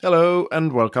Hello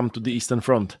and welcome to the Eastern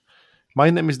Front.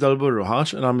 My name is Dalbor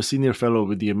Rojas and I'm a senior fellow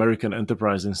with the American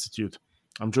Enterprise Institute.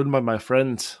 I'm joined by my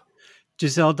friends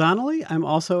Giselle Donnelly. I'm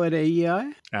also at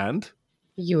AEI. and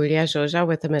Julia Joja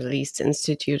with the Middle East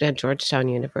Institute at Georgetown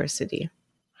University.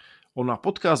 on our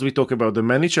podcast we talk about the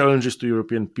many challenges to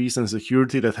European peace and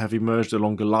security that have emerged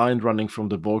along a line running from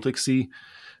the Baltic Sea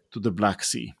to the Black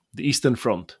Sea, the Eastern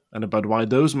Front, and about why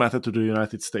those matter to the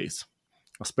United States.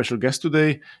 Our special guest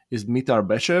today is Dmitar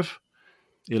Bechev,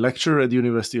 a lecturer at the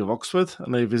University of Oxford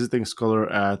and a visiting scholar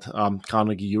at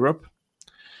Carnegie Europe.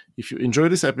 If you enjoy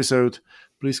this episode,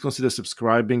 please consider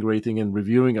subscribing, rating, and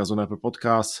reviewing us on Apple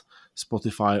Podcasts,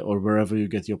 Spotify, or wherever you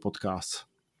get your podcasts.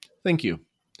 Thank you.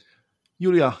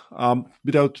 Julia,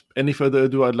 without any further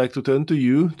ado, I'd like to turn to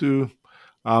you to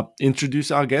introduce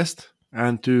our guest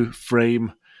and to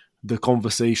frame the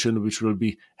conversation, which will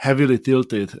be heavily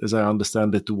tilted, as I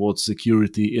understand it, towards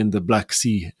security in the Black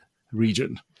Sea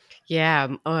region. Yeah,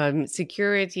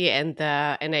 security and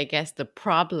I guess the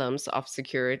problems of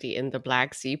security in the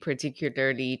Black Sea,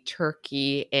 particularly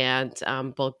Turkey and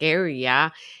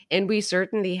Bulgaria, and we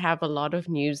certainly have a lot of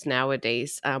news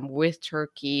nowadays with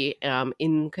Turkey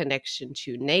in connection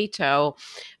to NATO.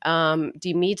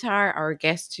 Dimitar, our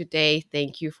guest today,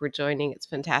 thank you for joining. It's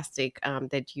fantastic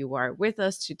that you are with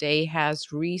us today.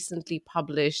 Has recently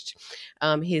published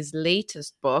his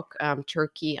latest book,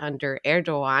 Turkey under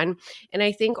Erdogan. And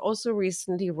I think also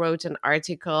recently wrote an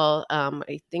article,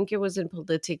 I think it was in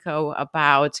Politico,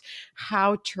 about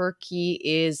how Turkey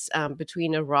is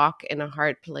between a rock and a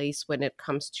hard place when it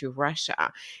comes to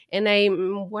Russia. And I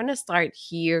want to start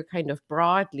here kind of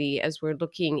broadly as we're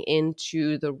looking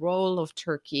into the role of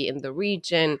Turkey in the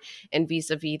region and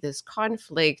vis-a-vis this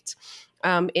conflict.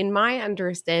 In my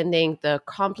understanding, the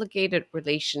complicated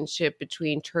relationship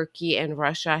between Turkey and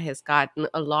Russia has gotten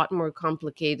a lot more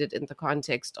complicated in the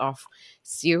context of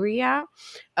Syria.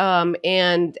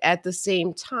 And at the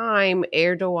same time,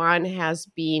 Erdogan has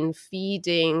been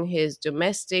feeding his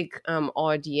domestic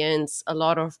audience a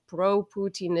lot of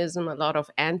pro-Putinism, a lot of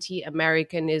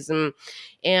anti-Americanism,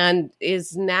 and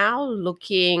is now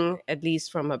looking, at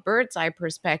least from a bird's eye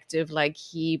perspective, like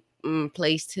he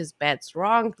placed his bets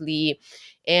wrongly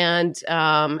and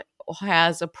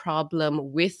has a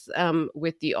problem with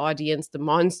the audience, the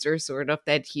monster sort of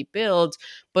that he built,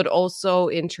 but also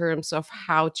in terms of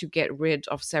how to get rid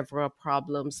of several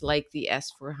problems like the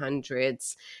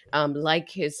S-400s, like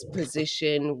his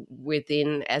position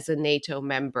within as a NATO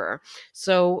member.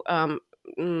 So,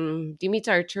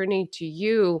 Dimitar, turning to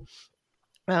you,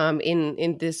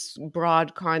 in this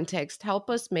broad context,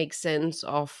 help us make sense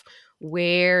of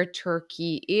where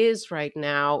Turkey is right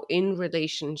now in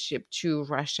relationship to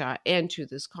Russia and to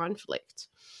this conflict.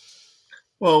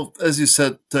 Well, as you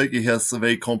said, Turkey has a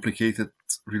very complicated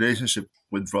relationship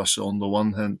with Russia. On the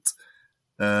one hand,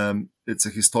 it's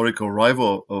a historical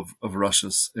rival of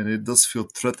Russia's, and it does feel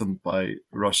threatened by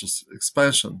Russia's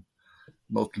expansion,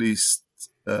 not least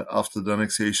after the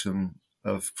annexation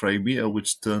of Crimea,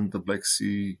 which turned the Black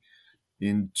Sea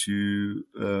into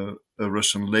a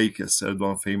Russian lake, as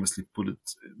Erdogan famously put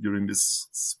it during this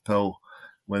spell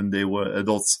when they were at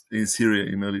odds in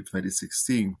Syria in early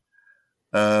 2016.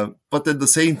 But at the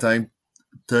same time,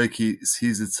 Turkey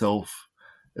sees itself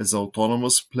as an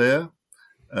autonomous player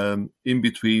in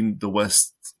between the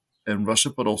West and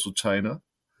Russia, but also China.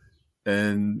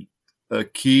 And a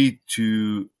key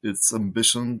to its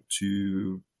ambition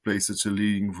to play such a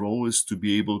leading role is to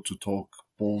be able to talk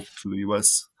both to the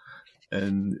US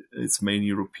and its main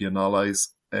European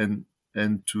allies and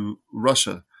to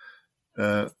Russia.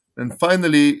 And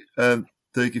finally,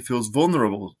 Turkey feels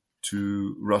vulnerable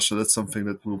to Russia. That's something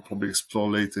that we'll probably explore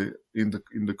later in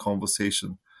the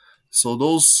conversation. So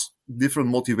those different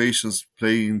motivations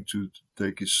play into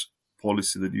Turkish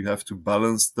policy, that you have to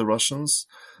balance the Russians,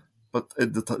 but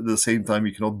at the same time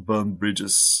you cannot burn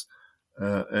bridges.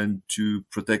 And to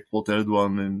protect what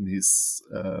Erdogan and his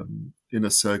inner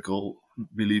circle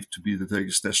believe to be the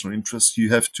Turkish national interest, you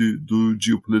have to do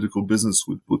geopolitical business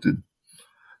with Putin.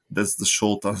 That's the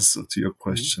short answer to your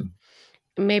question.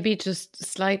 Maybe just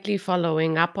slightly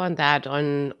following up on that,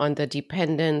 on the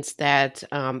dependence that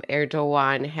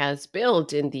Erdogan has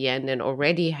built in the end and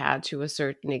already had to a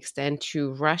certain extent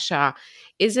to Russia.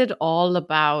 Is it all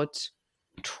about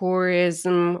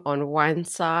tourism on one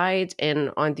side and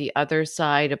on the other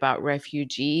side about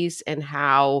refugees, and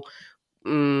how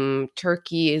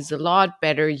Turkey is a lot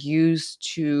better used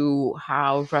to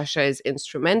how Russia is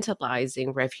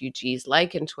instrumentalizing refugees,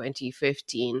 like in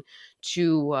 2015,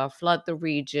 to flood the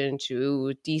region,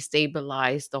 to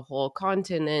destabilize the whole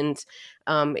continent?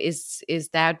 Is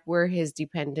that where his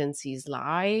dependencies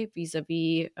lie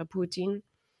vis-a-vis Putin?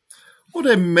 Well,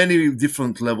 there are many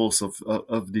different levels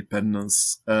of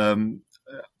dependence.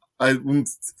 I wouldn't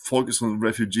focus on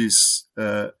refugees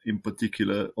in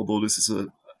particular, although this is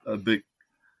a big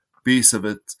piece of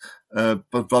it,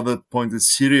 but rather point at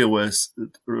Syria, where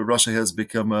Russia has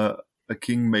become a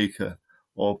kingmaker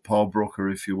or power broker,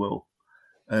 if you will.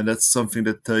 And that's something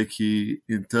that Turkey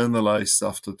internalized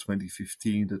after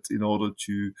 2015, that in order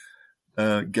to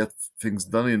get things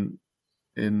done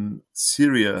in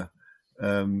Syria,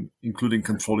 including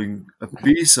controlling a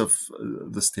piece of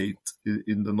the state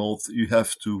in the north, you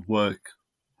have to work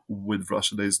with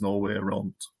Russia. There is no way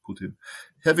around Putin.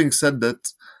 Having said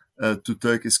that, to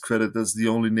Turkey's credit, that's the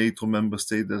only NATO member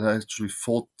state that actually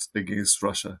fought against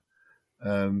Russia.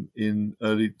 In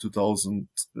early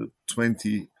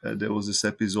 2020, there was this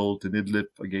episode in Idlib,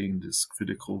 again, this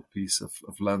critical piece of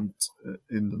land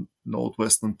in the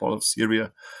northwestern part of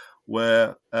Syria,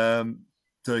 where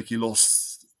Turkey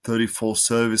lost 34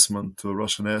 servicemen to a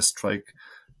Russian airstrike,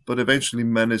 but eventually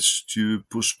managed to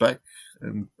push back.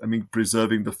 And I mean,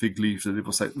 preserving the fig leaf that it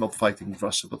was like not fighting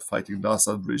Russia, but fighting the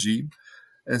Assad regime,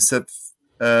 and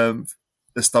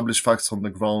establish facts on the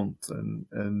ground and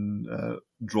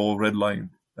draw a red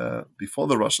line before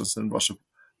the Russians, and Russia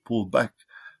pulled back.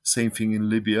 Same thing in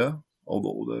Libya,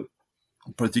 although the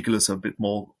particulars are a bit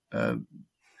more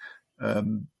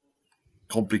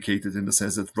complicated in the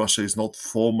sense that Russia is not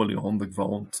formally on the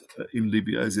ground in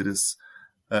Libya as it is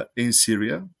in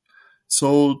Syria.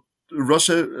 So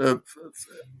Russia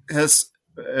has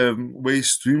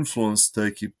ways to influence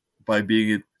Turkey by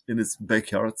being in its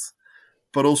backyard,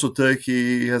 but also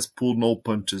Turkey has pulled no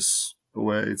punches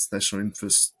where its national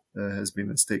interest has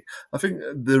been at stake. I think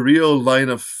the real line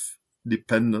of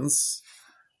dependence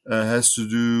has to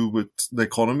do with the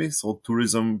economy. So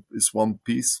tourism is one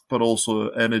piece, but also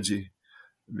energy,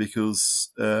 because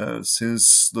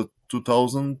since the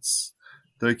 2000s,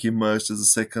 Turkey emerged as the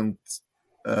second,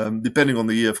 depending on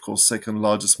the year, of course, second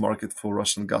largest market for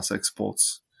Russian gas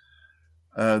exports.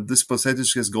 This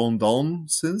percentage has gone down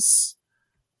since,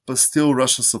 but still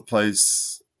Russia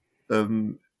supplies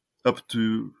up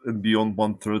to and beyond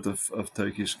 1/3 of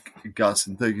Turkish gas,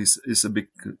 and Turkey is a big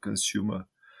consumer.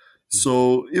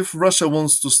 So if Russia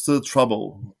wants to stir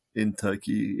trouble in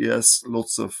Turkey, it has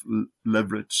lots of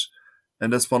leverage.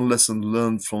 And that's one lesson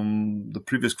learned from the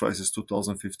previous crisis,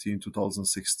 2015,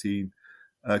 2016,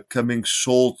 coming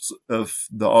short of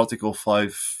the Article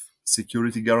 5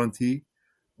 security guarantee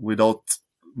without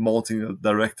mounting a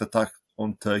direct attack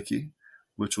on Turkey,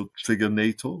 which would trigger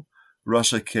NATO.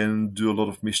 Russia can do a lot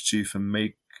of mischief and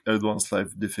make Erdogan's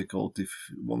life difficult if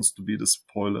he wants to be the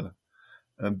spoiler,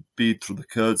 be it through the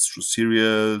Kurds, through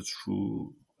Syria,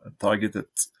 through targeted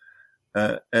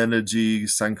energy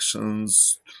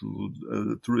sanctions, through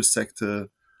the tourist sector,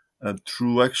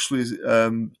 through actually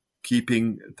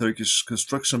keeping Turkish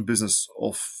construction business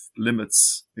off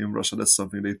limits in Russia. That's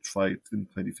something they tried in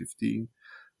 2015.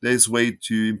 There's a way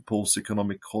to impose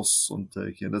economic costs on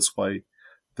Turkey, and that's why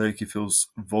Turkey feels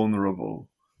vulnerable,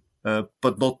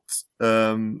 but not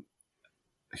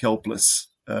helpless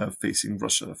facing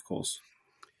Russia, of course.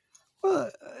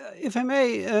 Well, if I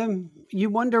may,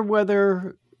 you wonder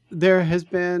whether there has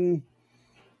been,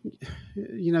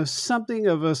 something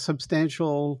of a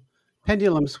substantial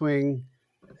pendulum swing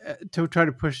to try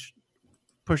to push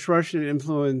Russian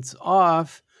influence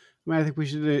off. I mean, I think we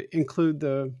should include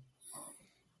the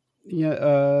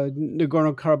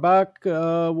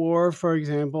Nagorno-Karabakh war, for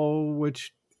example,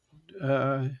 which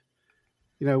was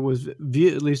at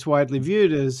least widely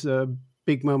viewed as a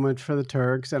big moment for the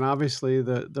Turks, and obviously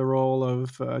the role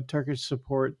of Turkish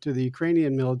support to the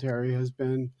Ukrainian military has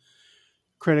been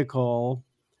critical.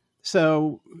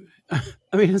 So,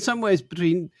 I mean, in some ways,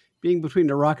 being between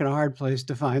a rock and a hard place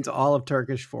defines all of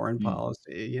Turkish foreign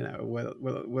policy.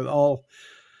 With all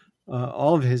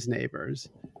of his neighbors,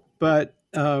 but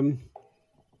and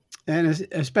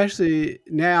especially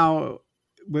now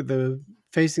with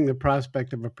facing the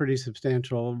prospect of a pretty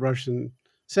substantial Russian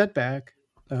setback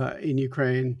in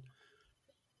Ukraine,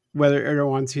 whether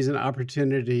Erdogan sees an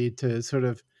opportunity to sort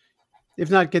of, if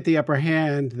not get the upper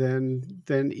hand,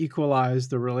 then equalize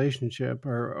the relationship,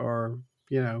 or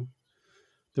the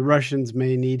Russians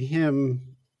may need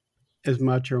him as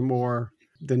much or more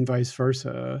than vice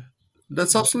versa.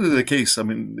 That's absolutely the case. I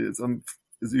mean,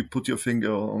 you put your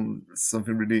finger on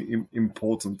something really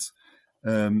important.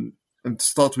 And to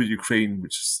start with Ukraine,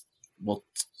 which is what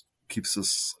keeps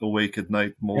us awake at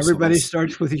night most. Everybody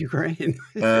starts with Ukraine.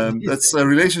 That's a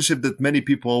relationship that many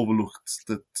people overlooked,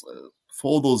 that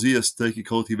for all those years, Turkey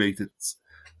cultivated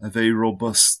a very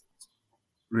robust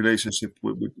relationship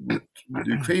with the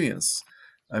Ukrainians.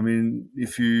 I mean,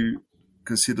 if you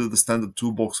consider the standard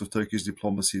toolbox of Turkish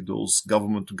diplomacy, those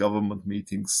government-to-government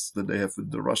meetings that they have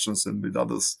with the Russians and with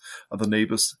other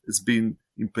neighbors. It's been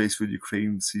in place with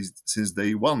Ukraine since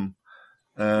day one.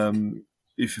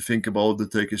 If you think about the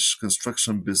Turkish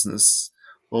construction business,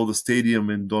 well, the stadium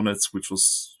in Donetsk, which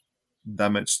was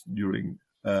damaged during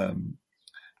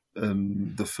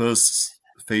the first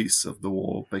phase of the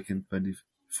war back in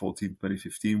 2014,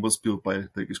 2015, was built by a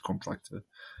Turkish contractor.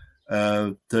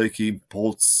 Turkey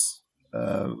imports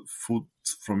food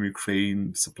from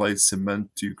Ukraine, supplies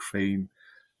cement to Ukraine,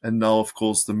 and now, of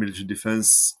course, the military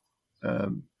defense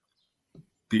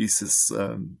piece is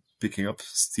picking up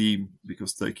steam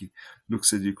because Turkey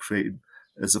looks at Ukraine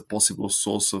as a possible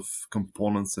source of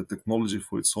components and technology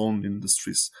for its own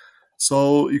industries.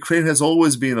 So Ukraine has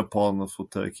always been a partner for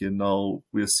Turkey, and now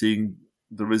we are seeing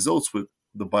the results with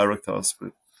the Bayraktars,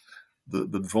 with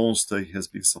the drones Turkey has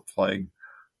been supplying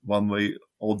one way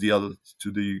or the other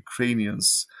to the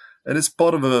Ukrainians. And it's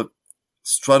part of a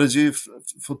strategy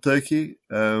for Turkey,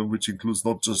 which includes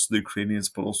not just the Ukrainians,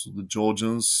 but also the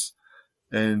Georgians,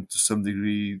 and to some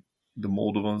degree the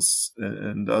Moldovans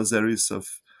and Azeris,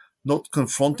 of not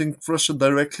confronting Russia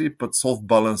directly, but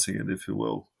balancing it, if you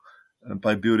will,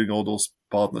 by building all those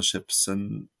partnerships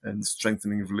and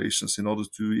strengthening relations in order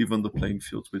to even the playing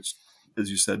field, which, as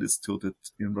you said, is tilted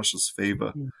in Russia's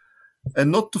favor.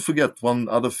 And not to forget, one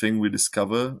other thing we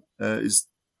discover is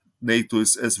NATO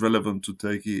is as relevant to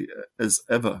Turkey as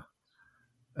ever.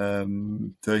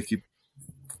 Turkey,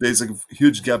 there's a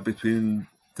huge gap between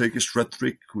Turkish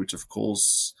rhetoric, which of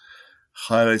course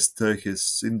highlights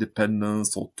Turkey's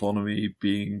independence, autonomy,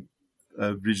 being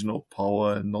a regional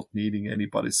power and not needing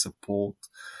anybody's support.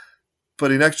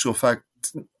 But in actual fact,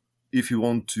 if you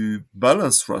want to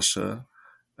balance Russia,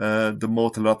 the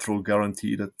multilateral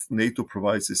guarantee that NATO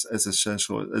provides is as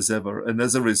essential as ever. And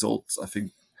as a result, I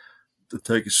think the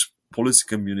Turkish policy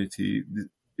community,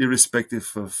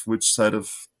 irrespective of which side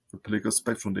of the political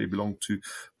spectrum they belong to,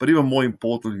 but even more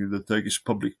importantly, the Turkish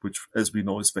public, which, as we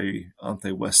know, is very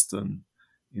anti-Western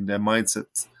in their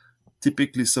mindset,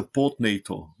 typically support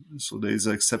NATO. So there is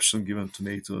an exception given to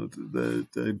NATO. The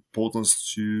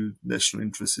importance to national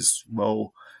interests is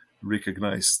well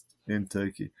recognized in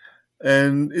Turkey.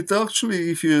 And it actually,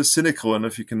 if you're cynical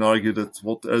enough, you can argue that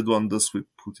what Erdogan does with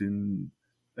Putin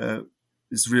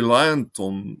is reliant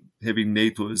on having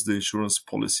NATO as the insurance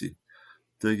policy.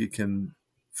 Turkey can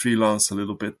freelance a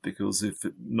little bit because if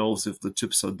it knows if the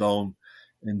chips are down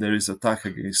and there is attack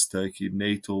against Turkey,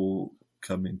 NATO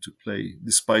come into play,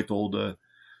 despite all the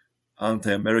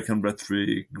anti-American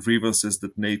rhetoric, grievances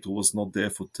that NATO was not there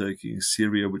for Turkey in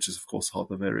Syria, which is, of course,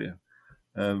 hard of area.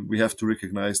 We have to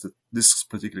recognize that this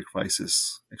particular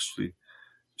crisis actually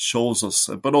shows us,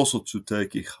 but also to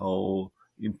Turkey, how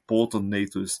important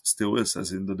NATO still is,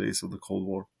 as in the days of the Cold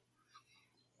War.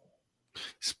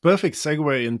 It's perfect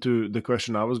segue into the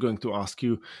question I was going to ask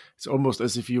you. It's almost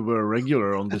as if you were a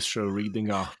regular on this show, reading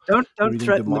don't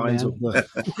the minds of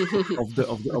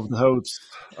the hosts.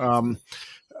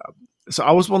 So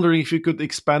I was wondering if you could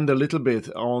expand a little bit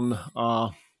on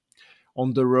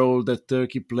the role that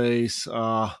Turkey plays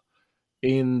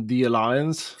in the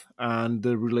alliance and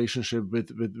the relationship with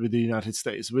the United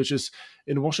States, which is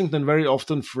in Washington very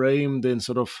often framed in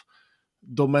sort of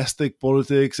domestic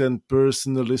politics and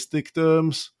personalistic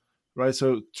terms, right?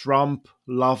 So Trump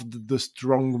loved the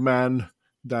strong man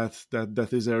that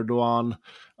is Erdogan,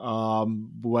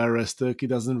 whereas Turkey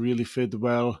doesn't really fit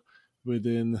well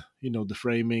within the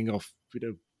framing of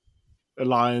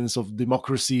alliance of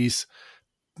democracies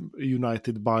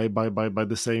united by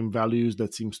the same values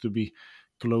that seems to be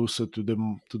closer to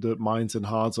the minds and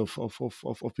hearts of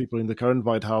people in the current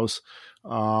White House.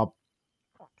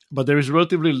 But there is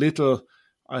relatively little,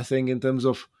 I think, in terms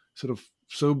of sort of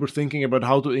sober thinking about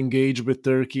how to engage with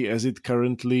Turkey as it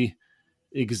currently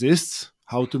exists,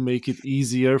 how to make it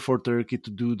easier for Turkey to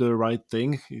do the right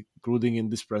thing, including in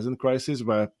this present crisis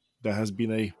where there has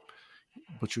been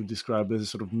what you described as a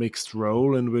sort of mixed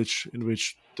role in which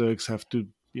Turks have to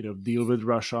deal with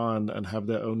Russia and have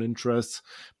their own interests,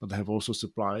 but they have also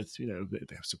supplied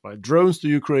they have supplied drones to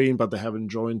Ukraine, but they haven't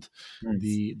joined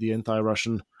the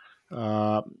anti-Russian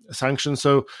sanctions.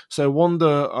 So I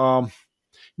wonder,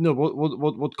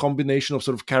 what combination of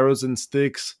sort of carrots and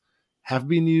sticks have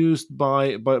been used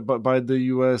by the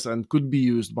US and could be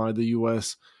used by the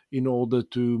US in order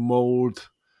to mold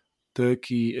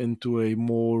Turkey into a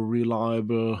more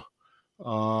reliable,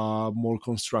 more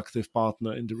constructive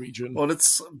partner in the region. Well,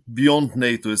 it's beyond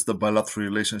NATO. It's the bilateral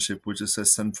relationship, which is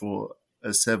as central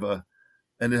as ever.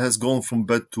 And it has gone from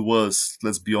bad to worse,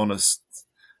 let's be honest,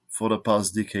 for the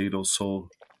past decade or so.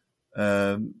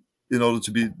 in order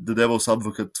to be the devil's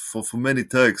advocate for many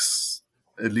Turks,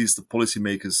 at least the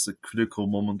policymakers, the critical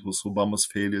moment was Obama's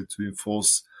failure to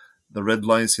enforce the red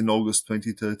lines in August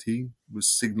 2013, which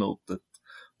signaled that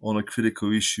on a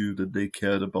critical issue that they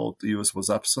cared about, the US was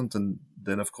absent. And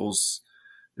then, of course,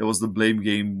 there was the blame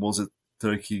game. Was it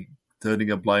Turkey turning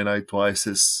a blind eye to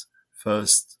ISIS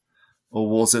first? Or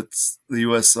was it the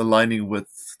US aligning with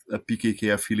a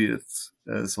PKK affiliate?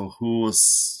 So who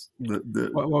was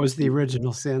What was the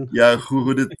original sin? yeah,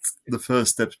 who did the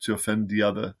first step to offend the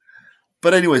other?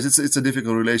 But anyways, it's a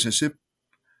difficult relationship.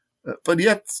 But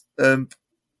yet,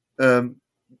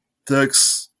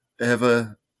 Turks have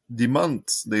a demand.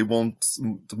 They want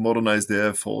to modernize their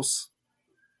air force.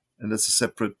 And that's a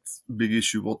separate big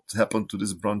issue, what happened to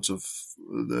this branch of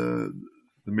the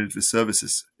military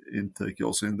services in Turkey,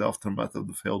 also in the aftermath of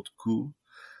the failed coup.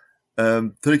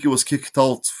 Turkey was kicked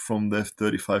out from the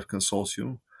F-35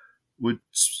 consortium,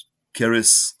 which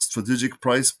carries strategic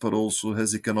price, but also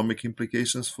has economic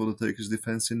implications for the Turkish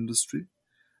defense industry.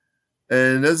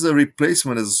 And as a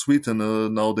replacement, as a sweetener,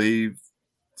 now they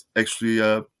actually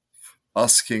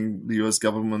asking the US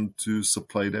government to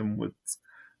supply them with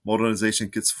modernization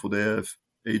kits for their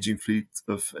aging fleet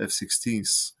of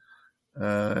F-16s.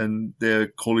 And their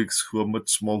colleagues who are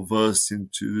much more versed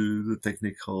into the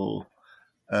technical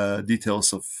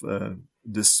details of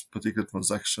this particular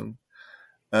transaction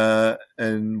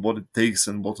and what it takes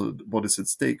and what is at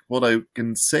stake. What I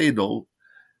can say, though,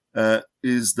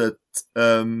 is that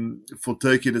for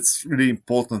Turkey, that's really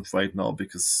important right now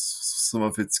because some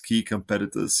of its key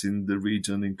competitors in the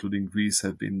region, including Greece,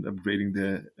 have been upgrading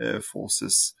their air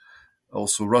forces.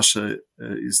 Also, Russia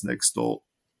is next door.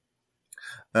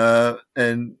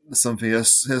 And something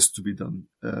has to be done.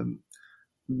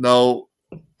 Now,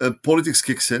 politics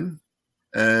kicks in,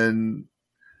 and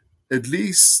at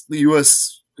least the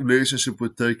US relationship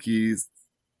with Turkey,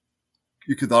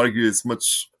 you could argue, is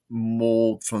much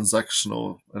more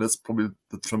transactional, and that's probably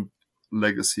the Trump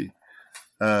legacy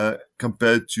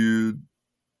compared to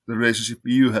the relationship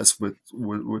EU has with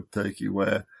Turkey,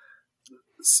 where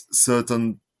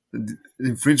certain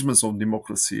infringements of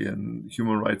democracy and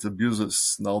human rights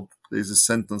abuses. Now there's a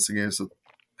sentence against a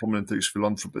prominent Turkish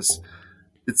philanthropist.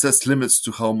 It sets limits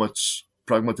to how much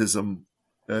pragmatism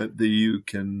the EU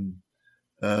can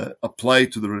apply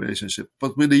to the relationship.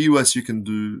 But with the US, you can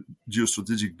do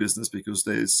geostrategic business because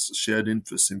there is shared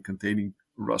interest in containing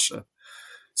Russia.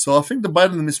 So I think the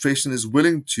Biden administration is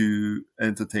willing to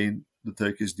entertain the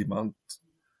Turkish demand.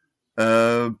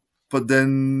 But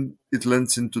then it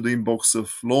lends into the inbox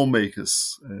of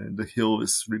lawmakers. The Hill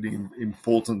is really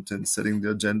important in setting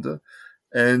the agenda.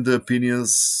 And the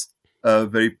opinions are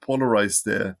very polarized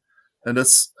there. And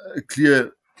that's a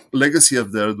clear legacy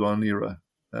of the Erdogan era.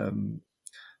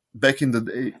 Back in the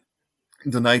day,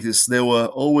 in the 90s, there were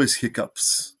always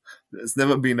hiccups. There's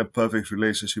never been a perfect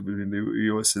relationship between the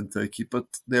US and Turkey, but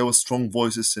there were strong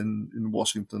voices in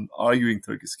Washington arguing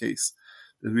Turkey's case,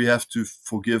 that we have to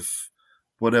forgive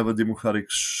whatever democratic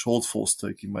shortfalls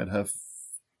Turkey might have,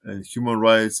 human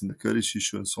rights and the Kurdish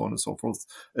issue and so on and so forth,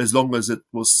 as long as it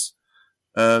was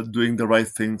doing the right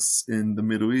things in the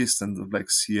Middle East and the Black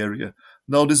Sea area.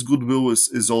 Now this goodwill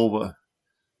is over.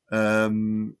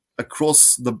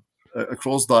 Across the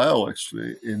aisle,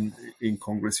 actually, in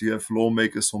Congress, you have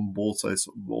lawmakers on both sides,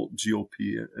 both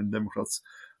GOP and Democrats,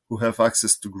 who have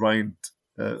access to grind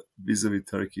vis-a-vis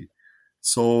Turkey.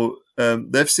 So the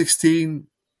F-16,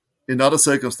 in other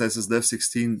circumstances, the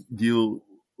F-16 deal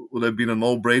would have been a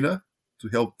no-brainer to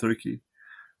help Turkey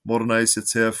modernize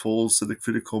its air force at a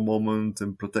critical moment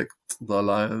and protect the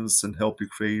alliance and help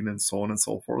Ukraine and so on and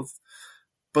so forth.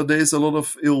 But there is a lot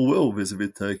of ill will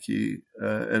vis-a-vis Turkey,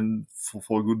 and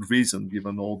for good reason,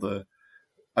 given all the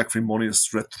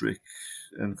acrimonious rhetoric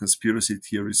and conspiracy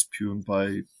theories spewed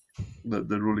by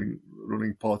the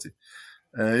ruling party.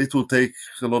 It will take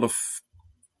a lot of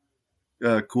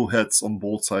cool heads on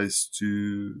both sides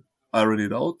to iron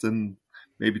it out, and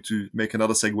maybe to make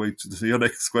another segue to your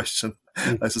next question.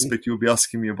 I suspect you'll be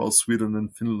asking me about Sweden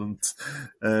and Finland,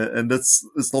 and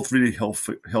it's not really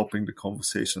helping the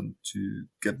conversation to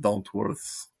get down to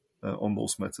earth on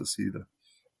those matters either.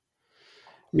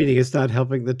 Meaning it's not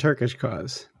helping the Turkish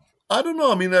cause. I don't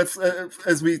know. I mean,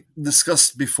 as we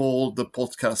discussed before the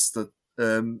podcast, that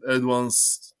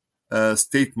Erdogan's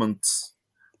statement,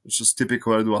 which is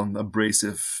typical Erdogan,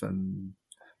 abrasive and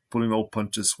pulling all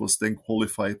punches, was then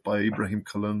qualified by Ibrahim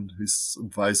Kalın, his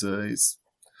advisor. Is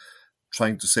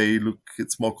trying to say, look,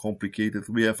 it's more complicated.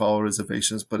 We have our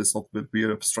reservations, but it's not that we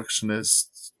are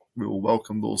obstructionists. We will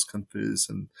welcome those countries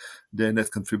and their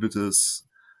net contributors.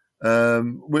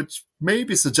 which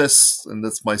maybe suggests, and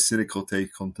that's my cynical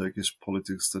take on Turkish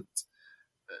politics, that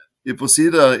it was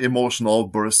either an emotional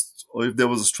outburst or if there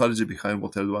was a strategy behind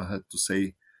what Erdogan had to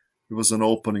say, it was an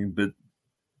opening bid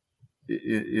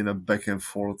in a back and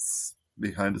forth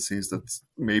behind the scenes that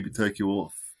maybe Turkey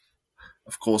will,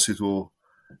 of course, it will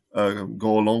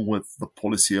go along with the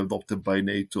policy adopted by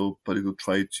NATO, but it will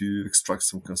try to extract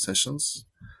some concessions.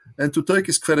 And to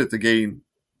Turkey's credit, again,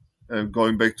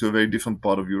 going back to a very different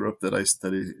part of Europe that I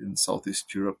studied in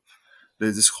Southeast Europe,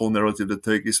 there's this whole narrative that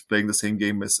Turkey is playing the same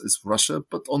game as Russia,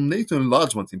 but on NATO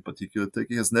enlargement in particular,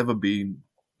 Turkey has never been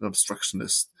an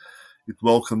obstructionist. It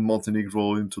welcomed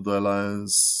Montenegro into the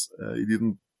alliance. It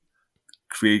didn't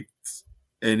create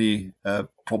any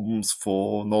problems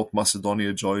for North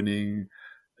Macedonia joining.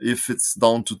 If it's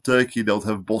down to Turkey, they'll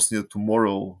have Bosnia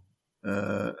tomorrow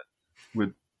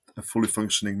with a fully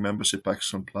functioning membership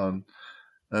action plan.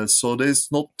 So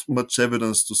there's not much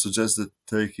evidence to suggest that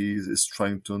Turkey is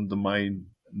trying to undermine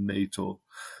NATO.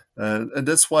 And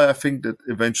that's why I think that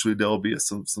eventually there will be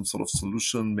some sort of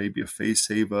solution, maybe a face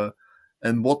saver.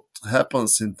 And what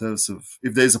happens in terms of,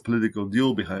 if there's a political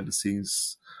deal behind the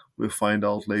scenes, we'll find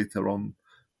out later on.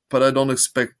 But I don't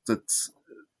expect that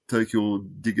Turkey will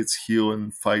dig its heel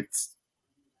and fight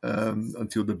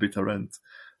until the bitter end.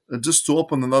 Just to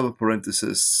open another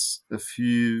parenthesis,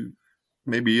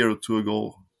 maybe a year or two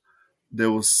ago,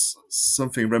 there was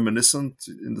something reminiscent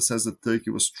in the sense that Turkey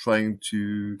was trying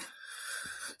to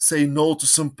say no to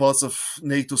some parts of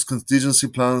NATO's contingency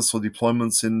plans for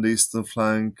deployments in the eastern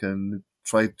flank and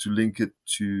tried to link it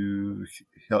to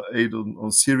aid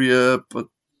on Syria, but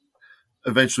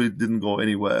eventually it didn't go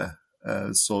anywhere.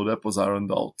 So that was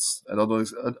ironed out. And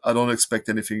I don't expect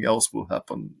anything else will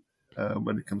happen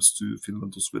when it comes to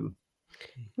Finland or Sweden.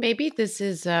 Maybe this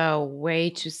is a way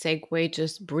to segue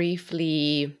just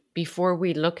briefly before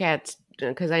we look at,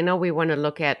 because I know we want to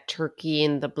look at Turkey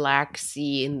and the Black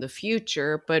Sea in the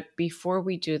future, but before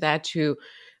we do that, to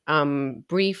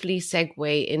briefly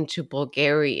segue into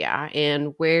Bulgaria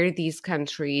and where these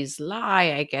countries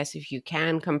lie, I guess, if you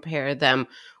can compare them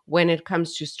when it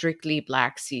comes to strictly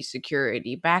Black Sea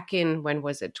security. Back in, when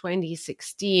was it,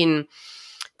 2016,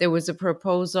 there was a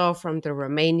proposal from the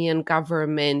Romanian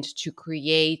government to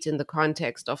create, in the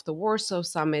context of the Warsaw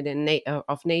Summit and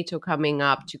of NATO coming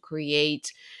up, to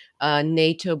create a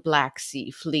NATO Black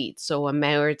Sea fleet, so a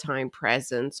maritime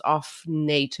presence of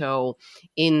NATO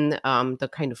in the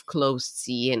kind of closed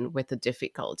sea and with the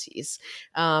difficulties.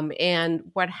 And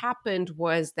what happened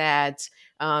was that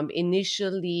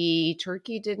initially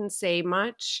Turkey didn't say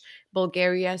much.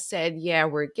 Bulgaria said, yeah,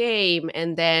 we're game.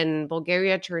 And then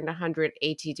Bulgaria turned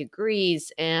 180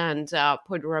 degrees and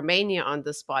put Romania on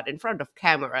the spot in front of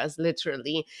cameras,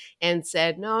 literally, and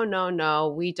said,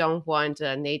 no, we don't want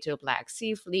a NATO Black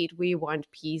Sea fleet. We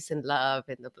want peace and love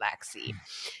in the Black Sea.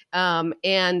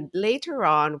 And later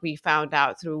on, we found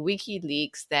out through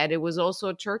WikiLeaks that it was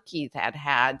also Turkey that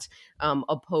had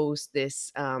opposed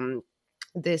this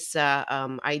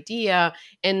idea.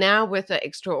 And now with the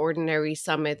extraordinary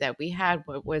summit that we had,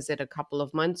 what was it, a couple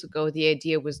of months ago, the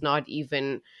idea was not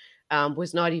even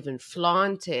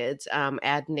flaunted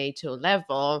at NATO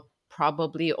level,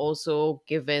 probably also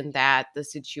given that the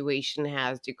situation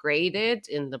has degraded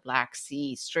in the Black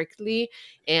Sea strictly,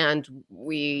 and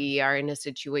we are in a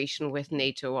situation with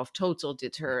NATO of total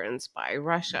deterrence by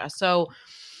Russia. So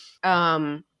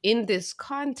in this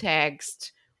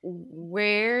context,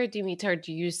 where, Dimitar,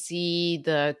 do you see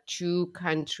the two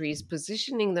countries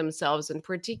positioning themselves, and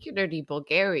particularly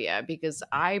Bulgaria? Because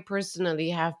I personally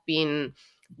have been,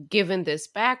 given this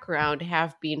background,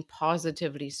 have been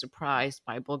positively surprised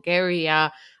by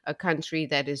Bulgaria, a country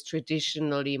that is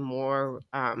traditionally more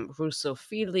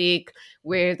Russophilic,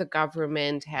 where the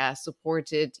government has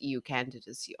supported EU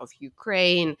candidacy of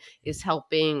Ukraine, is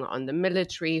helping on the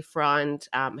military front,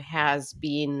 has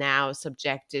been now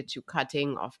subjected to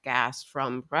cutting of gas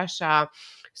from Russia.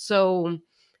 So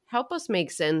help us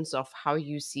make sense of how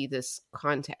you see this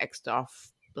context of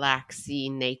Black Sea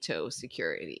NATO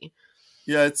security.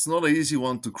 Yeah, it's not an easy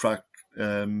one to crack.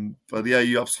 But yeah,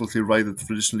 you're absolutely right that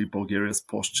traditionally Bulgaria's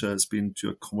posture has been to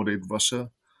accommodate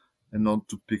Russia and not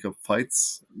to pick up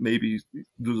fights. Maybe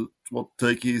do what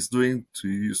Turkey is doing, to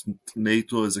use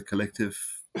NATO as a collective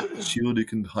shield you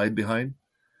can hide behind,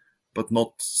 but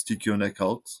not stick your neck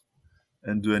out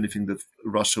and do anything that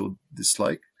Russia would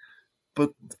dislike.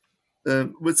 But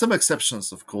with some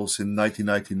exceptions, of course, in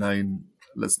 1999,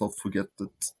 let's not forget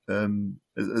that,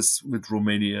 as with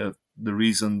Romania, the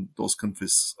reason those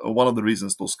countries, or one of the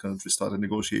reasons those countries started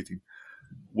negotiating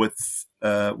with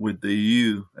the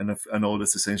EU, and I know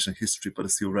that's ancient history, but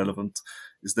it's still relevant,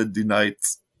 is that denied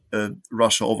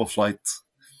Russia overflight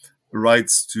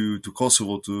rights to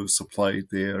Kosovo to supply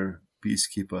their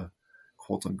peacekeeper,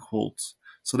 quote unquote.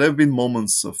 So there have been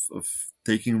moments of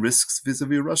taking risks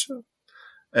vis-a-vis Russia.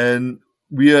 And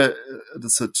we are at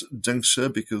such juncture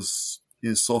because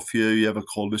in Sofia you have a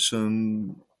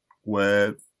coalition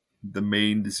where the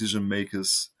main decision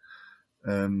makers,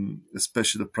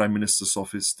 especially the Prime Minister's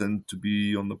office, tend to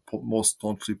be on the most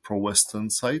staunchly pro-Western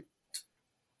side.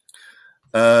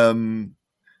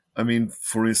 I mean,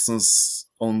 for instance,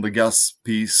 on the gas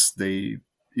piece, they,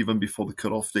 even before the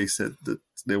cutoff, they said that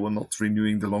they were not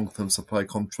renewing the long-term supply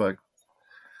contract.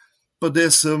 But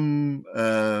there's some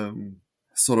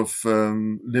sort of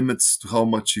limits to how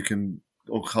much you can,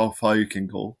 or how far you can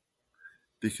go,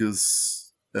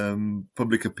 because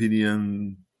public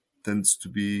opinion tends to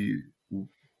be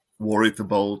worried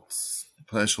about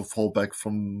potential fallback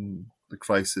from the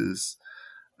crisis.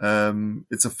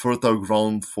 It's a fertile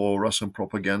ground for Russian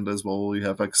propaganda as well. You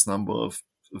have X number of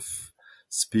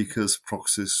speakers,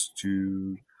 proxies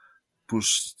to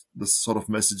push the sort of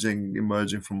messaging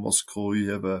emerging from Moscow. You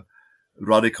have a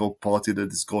radical party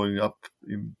that is going up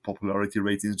in popularity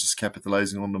ratings, just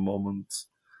capitalizing on the moment.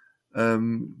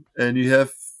 And you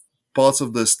have parts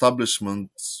of the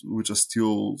establishment which are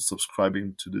still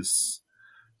subscribing to this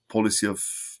policy of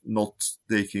not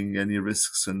taking any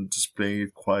risks and just playing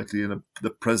it quietly. And the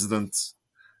president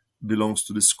belongs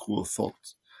to this school of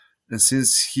thought. And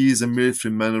since he is a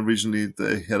military man, originally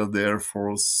the head of the Air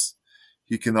Force,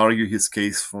 he can argue his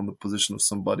case from the position of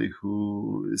somebody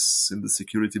who is in the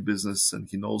security business and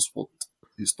he knows what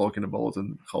he's talking about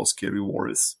and how scary war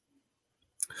is.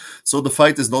 So the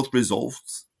fight is not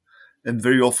resolved. And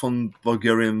very often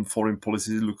Bulgarian foreign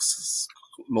policy looks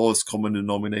lowest common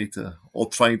denominator, or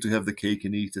trying to have the cake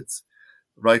and eat it.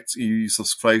 Right? You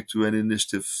subscribe to an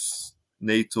initiative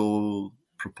NATO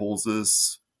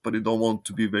proposes, but you don't want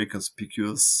to be very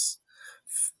conspicuous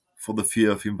for the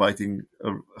fear of inviting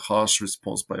a harsh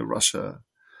response by Russia.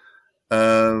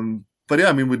 But yeah,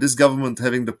 I mean, with this government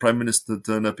having the prime minister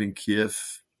turn up in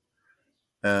Kiev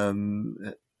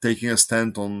and taking a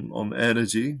stand on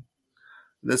energy,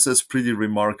 that's pretty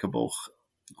remarkable.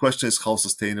 The question is how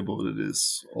sustainable it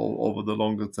is over the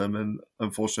longer term, and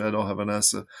unfortunately I don't have an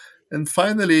answer. And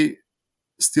finally,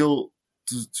 still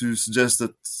to suggest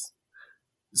that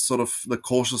sort of the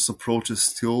cautious approach is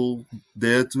still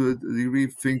there to a degree.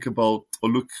 Think about or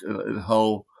look at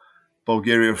how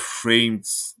Bulgaria framed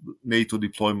NATO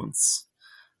deployments.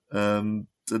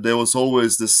 There was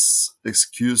always this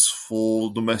excuse for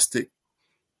the domestic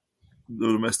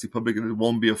public, and it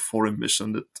won't be a foreign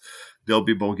mission, that there'll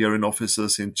be Bulgarian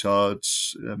officers in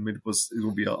charge. It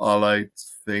will be an allied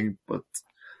thing, but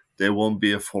there won't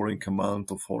be a foreign command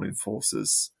or foreign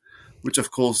forces, which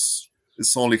of course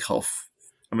is only half.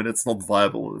 I mean, it's not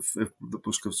viable if the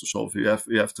push comes to shove. You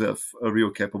have to have a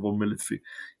real capable military.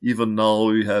 Even now,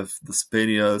 you have the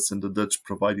Spaniards and the Dutch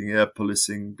providing air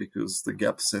policing because the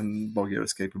gaps in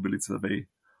Bulgaria's capabilities are very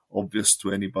obvious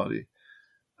to anybody.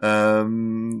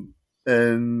 And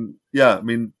yeah, I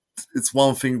mean, it's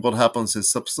one thing what happens in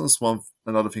substance,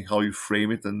 another thing how you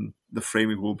frame it, and the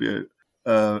framing will be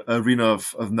a arena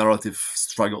of narrative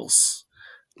struggles.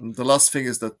 And the last thing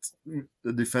is that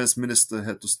the defense minister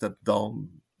had to step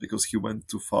down because he went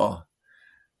too far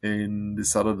in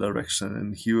this other direction,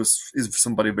 and is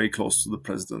somebody very close to the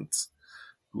president,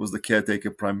 who was the caretaker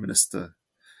prime minister.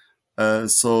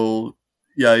 So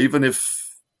yeah, even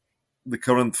if the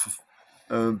current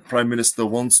prime minister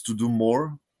wants to do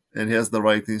more and he has the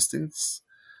right instincts,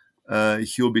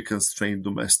 he'll be constrained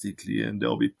domestically and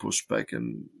there'll be pushback,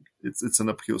 and it's an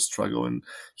uphill struggle. And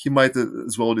he might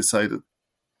as well decide that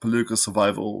political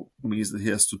survival means that he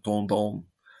has to tone down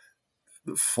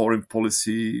the foreign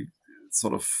policy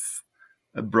sort of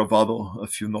bravado a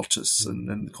few notches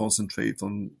and concentrate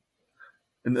on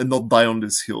and not die on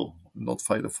this hill, not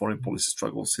fight a foreign policy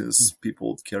struggle, since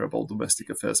people care about domestic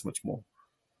affairs much more.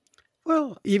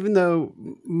 Well, even though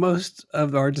most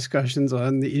of our discussions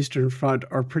on the Eastern Front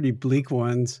are pretty bleak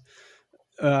ones,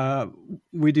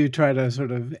 we do try to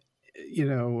sort of,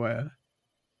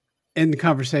 end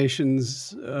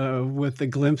conversations with a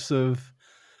glimpse of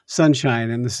sunshine,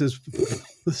 and this is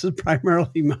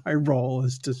primarily my role,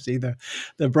 is to see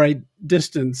the bright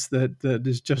distance that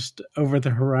is just over the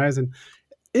horizon.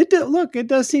 It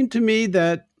does seem to me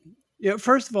that,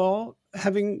 first of all,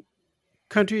 having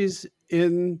cautious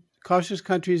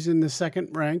countries in the second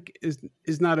rank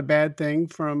is not a bad thing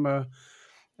from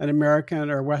an American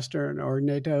or Western or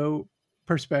NATO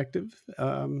perspective.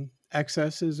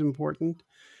 Access is important.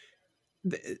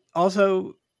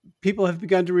 Also, people have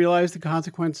begun to realize the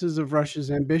consequences of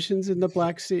Russia's ambitions in the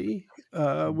Black Sea,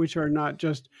 which are not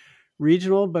just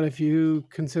regional, but if you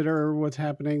consider what's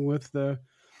happening with the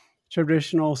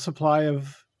traditional supply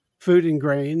of food and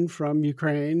grain from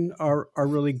Ukraine, are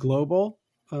really global,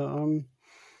 and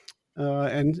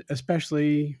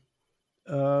especially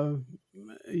will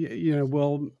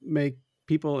make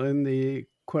people in the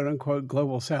quote unquote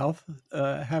global South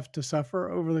have to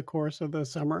suffer over the course of the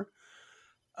summer.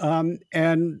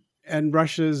 And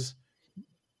Russia's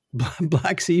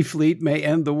Black Sea fleet may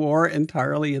end the war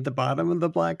entirely at the bottom of the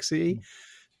Black Sea.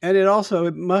 And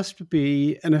it must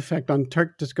be an effect on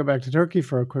Turkey. Just go back to Turkey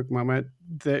for a quick moment.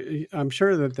 I'm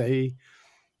sure that they,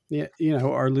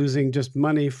 are losing just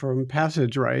money from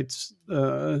passage rights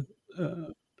when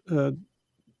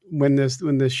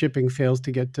the shipping fails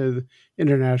to get to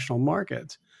international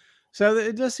markets. So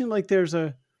it does seem like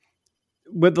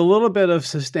with a little bit of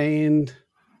sustained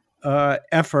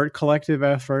effort, collective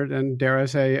effort, and dare I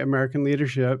say, American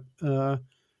leadership, that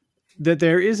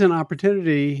there is an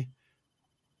opportunity,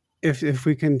 if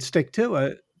we can stick to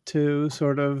it, to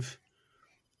sort of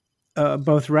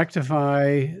both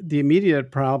rectify the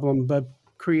immediate problem, but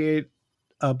create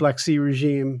a Black Sea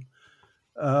regime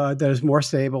that is more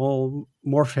stable,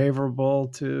 more favorable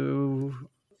to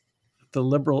the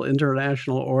liberal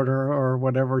international order, or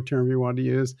whatever term you want to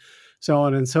use, so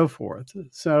on and so forth.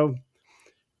 So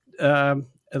at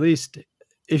least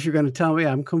if you're going to tell me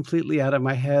I'm completely out of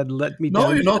my head, let me No,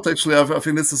 down. you're not actually. I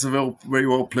think this is a very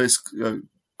well placed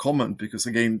comment, because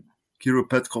again, Kirill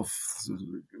Petkov,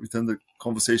 within the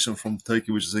conversation from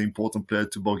Turkey, which is an important player,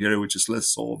 to Bulgaria, which is less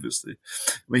so, obviously.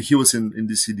 When he was in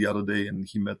DC the other day, and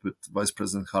he met with Vice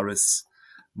President Harris,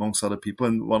 amongst other people,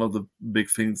 and one of the big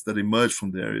things that emerged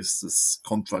from there is this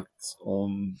contract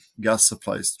on gas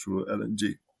supplies through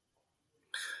LNG.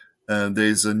 And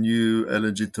there's a new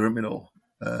LNG terminal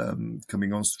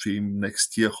coming on stream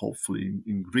next year, hopefully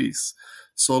in Greece.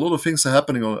 So a lot of things are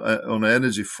happening on the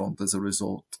energy front as a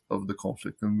result of the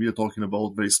conflict. And we are talking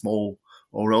about very small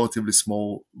or relatively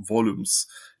small volumes.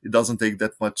 It doesn't take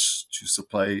that much to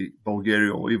supply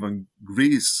Bulgaria or even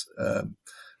Greece.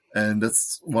 And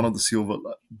that's one of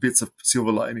the bits of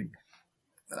silver lining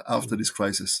after this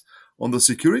crisis. On the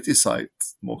security side,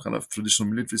 more kind of traditional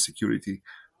military security,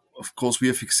 of course, we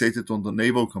are fixated on the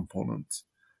naval component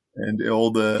and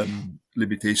all the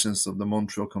limitations of the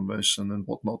Montreal Convention and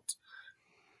whatnot.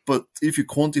 But if you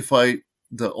quantify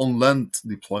the on-land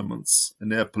deployments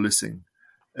and air policing,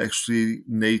 actually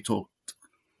NATO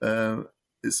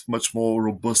is much more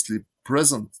robustly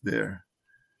present there.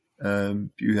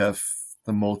 You have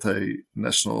the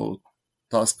multinational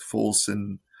task force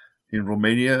in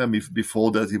Romania. I mean,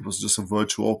 before that, it was just a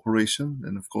virtual operation.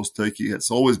 And of course, Turkey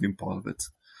has always been part of it,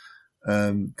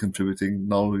 contributing.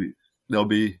 Now there'll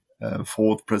be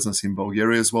forward presence in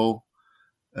Bulgaria as well.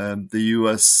 The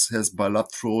US has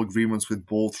bilateral agreements with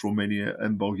both Romania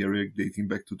and Bulgaria dating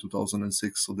back to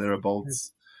 2006, so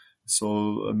thereabouts.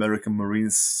 So American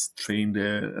Marines train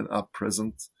there and are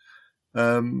present.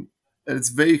 And it's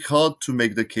very hard to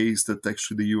make the case that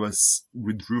actually the US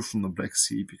withdrew from the Black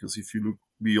Sea, because if you look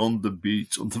beyond the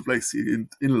beach on the Black Sea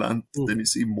inland, then you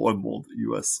see more and more the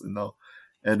US and now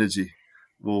energy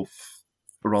will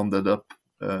round that up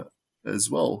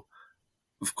as well.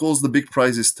 Of course, the big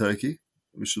prize is Turkey.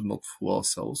 We should not fool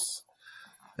ourselves.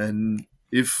 And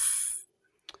if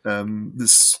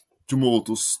this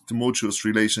tumultuous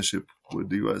relationship with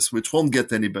the US, which won't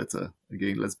get any better,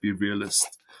 again, let's be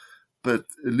realist, but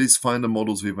at least find the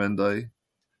modus vivendi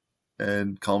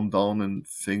and calm down and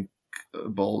think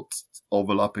about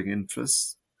overlapping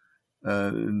interests,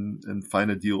 and find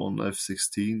a deal on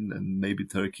F-16, and maybe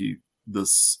Turkey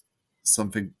does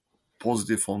something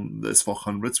positive on the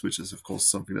S-400s, which is, of course,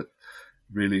 something that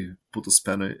really put a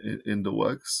spanner in the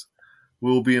works,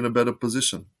 we'll be in a better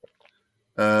position.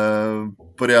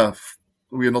 But yeah,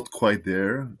 we are not quite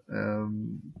there.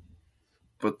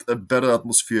 But a better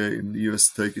atmosphere in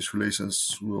US-Turkish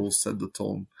relations will set the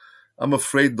tone. I'm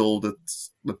afraid, though, that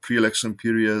the pre-election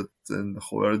period and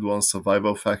Erdogan's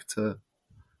survival factor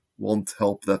won't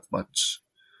help that much.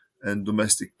 And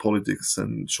domestic politics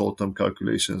and short-term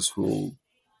calculations will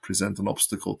present an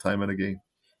obstacle time and again.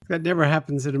 That never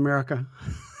happens in America.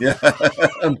 Yeah,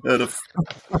 unheard of.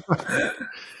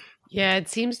 Yeah, it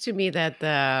seems to me that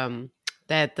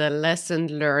the lesson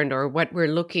learned, or what we're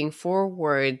looking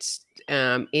forward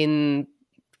in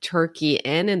Turkey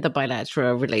and in the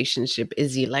bilateral relationship,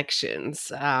 is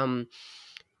elections.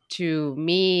 To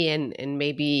me, and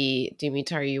maybe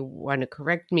Dimitar, you want to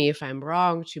correct me if I'm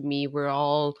wrong. To me, we're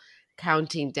all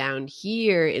counting down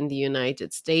here in the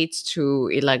United States to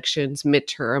elections,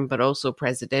 midterm, but also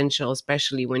presidential,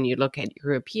 especially when you look at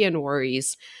European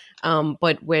worries.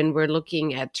 But when we're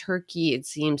looking at Turkey, it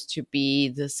seems to be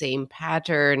the same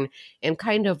pattern and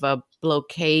kind of a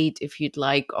blockade, if you'd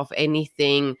like, of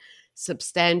anything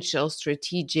substantial,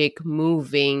 strategic,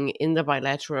 moving in the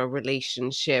bilateral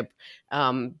relationship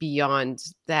beyond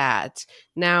that.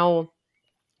 Now,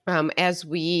 as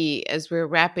we're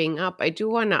wrapping up, I do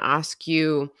want to ask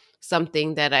you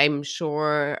something that I'm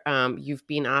sure you've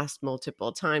been asked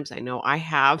multiple times. I know I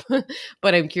have,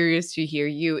 but I'm curious to hear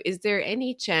you. Is there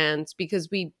any chance, because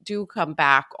we do come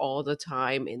back all the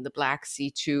time in the Black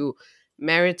Sea to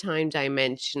maritime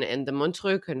dimension and the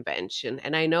Montreux Convention,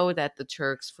 and I know that the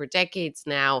Turks for decades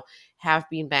now have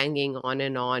been banging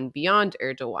on beyond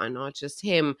Erdogan, not just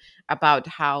him, about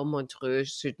how Montreux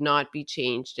should not be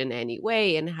changed in any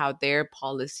way and how their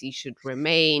policy should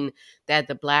remain that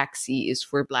the Black Sea is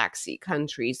for Black Sea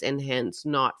countries and hence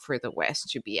not for the West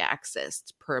to be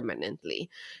accessed permanently.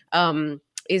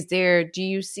 Do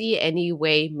you see any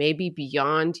way, maybe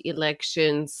beyond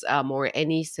elections, or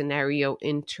any scenario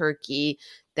in Turkey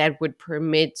that would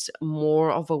permit more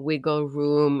of a wiggle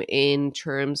room in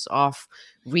terms of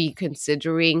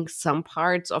reconsidering some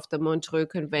parts of the Montreux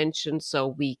Convention so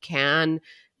we can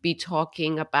be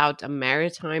talking about a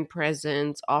maritime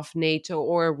presence of NATO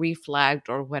or reflagged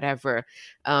or whatever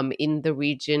in the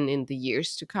region in the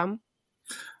years to come?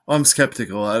 I'm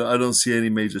skeptical. I don't see any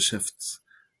major shifts.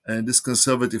 And this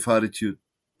conservative attitude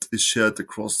is shared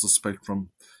across the spectrum.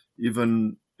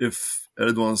 Even if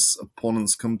Erdogan's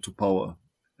opponents come to power,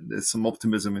 there's some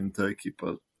optimism in Turkey,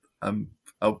 but I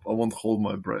won't hold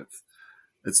my breath.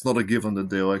 It's not a given that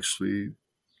they'll actually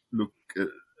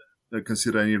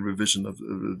consider any revision of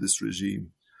this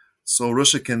regime. So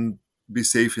Russia can be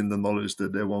safe in the knowledge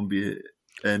that there won't be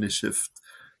any shift.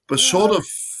 But short of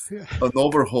an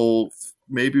overhaul,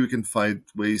 maybe we can find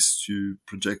ways to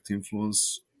project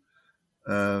influence.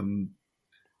 And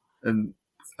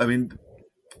I mean,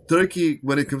 Turkey,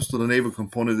 when it comes to the naval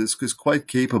component, is quite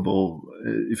capable.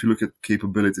 If you look at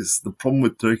capabilities, the problem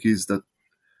with Turkey is that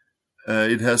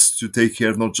it has to take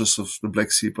care not just of the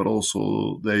Black Sea, but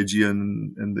also the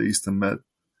Aegean and the Eastern Med.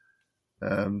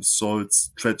 So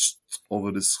it's stretched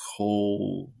over this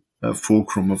whole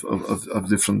fulcrum of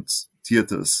different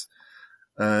theaters.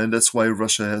 And that's why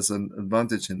Russia has an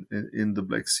advantage in the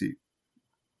Black Sea.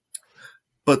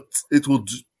 But it will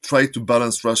try to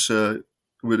balance Russia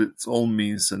with its own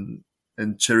means and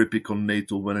cherry pick on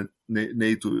NATO when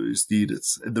NATO is needed,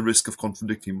 at the risk of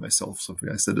contradicting myself. Something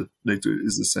I said that NATO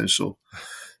is essential.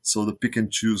 So the pick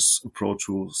and choose approach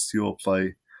will still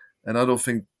apply. And I don't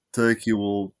think Turkey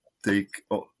will take,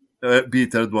 be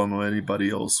it Erdogan or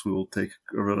anybody else, will take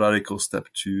a radical step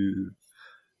to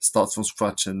start from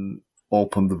scratch and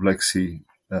open the Black Sea.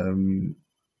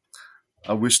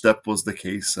 I wish that was the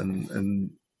case and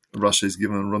Russia is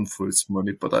given a run for its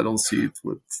money, but I don't see it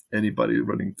with anybody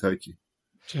running Turkey.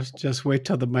 Just wait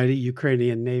till the mighty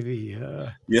Ukrainian Navy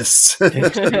yes.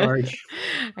 takes charge.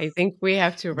 I think we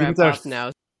have to wrap up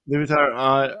now. Dimitar,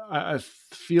 I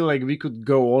feel like we could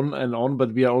go on,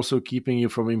 but we are also keeping you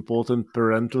from important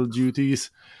parental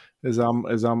duties, as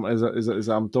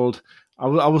I'm told. I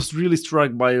was really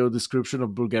struck by your description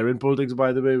of Bulgarian politics,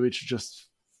 by the way, which just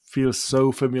feels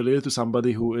so familiar to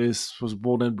somebody who was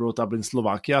born and brought up in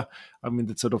Slovakia. I mean,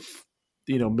 that sort of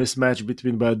mismatch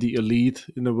between where the elite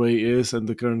in a way is and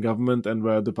the current government and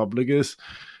where the public is.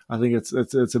 I think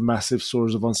it's a massive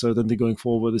source of uncertainty going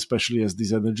forward, especially as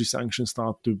these energy sanctions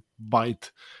start to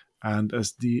bite and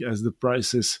as the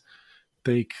prices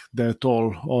take their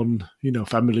toll on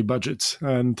family budgets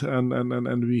and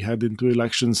we head into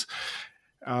elections.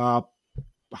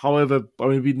 However, I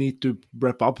mean, we need to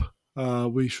wrap up.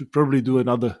 We should probably do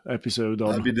another episode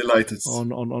on. I'd be delighted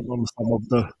on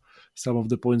some of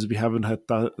the points we haven't had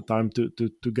time to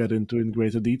get into in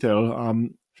greater detail.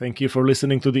 Thank you for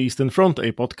listening to The Eastern Front,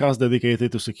 a podcast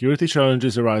dedicated to security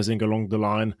challenges arising along the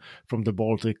line from the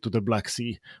Baltic to the Black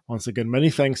Sea. Once again, many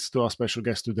thanks to our special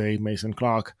guest today, Mason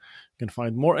Clark. You can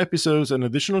find more episodes and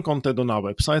additional content on our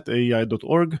website,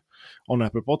 aei.org, on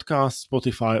Apple Podcasts,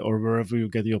 Spotify, or wherever you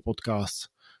get your podcasts.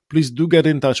 Please do get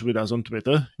in touch with us on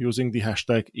Twitter using the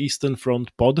hashtag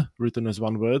EasternFrontPod, written as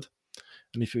one word.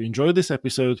 And if you enjoyed this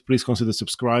episode, please consider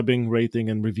subscribing, rating,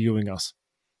 and reviewing us.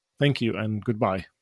 Thank you, and goodbye.